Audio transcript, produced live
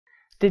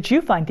Did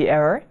you find the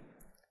error?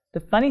 The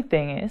funny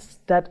thing is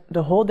that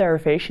the whole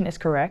derivation is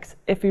correct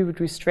if we would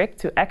restrict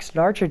to x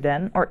larger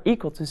than or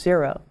equal to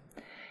 0.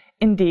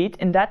 Indeed,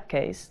 in that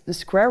case, the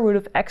square root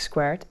of x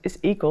squared is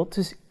equal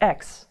to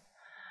x.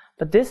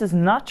 But this is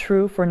not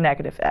true for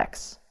negative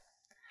x.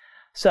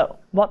 So,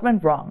 what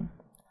went wrong?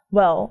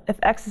 Well, if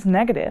x is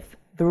negative,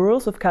 the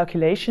rules of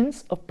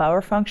calculations of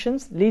power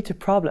functions lead to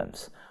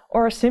problems,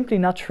 or are simply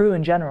not true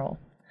in general.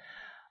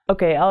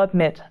 Okay, I'll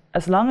admit,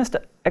 as long as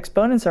the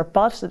exponents are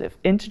positive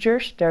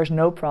integers, there's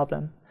no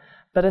problem.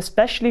 But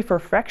especially for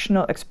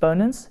fractional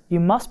exponents, you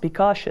must be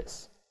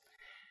cautious.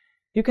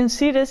 You can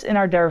see this in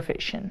our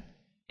derivation.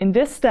 In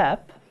this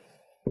step,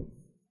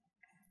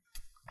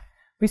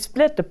 we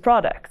split the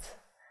product,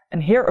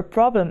 and here a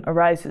problem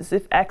arises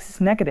if x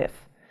is negative.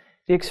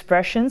 The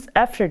expressions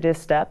after this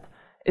step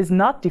is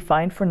not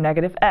defined for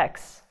negative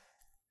x.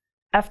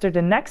 After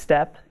the next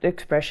step, the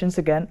expressions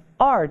again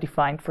are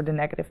defined for the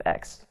negative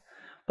x.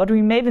 But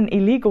we made an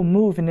illegal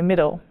move in the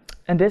middle,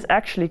 and this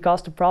actually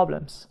caused the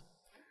problems.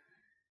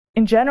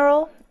 In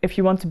general, if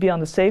you want to be on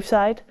the safe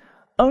side,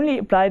 only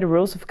apply the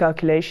rules of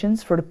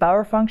calculations for the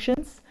power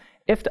functions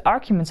if the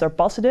arguments are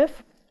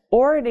positive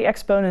or the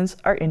exponents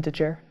are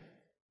integer.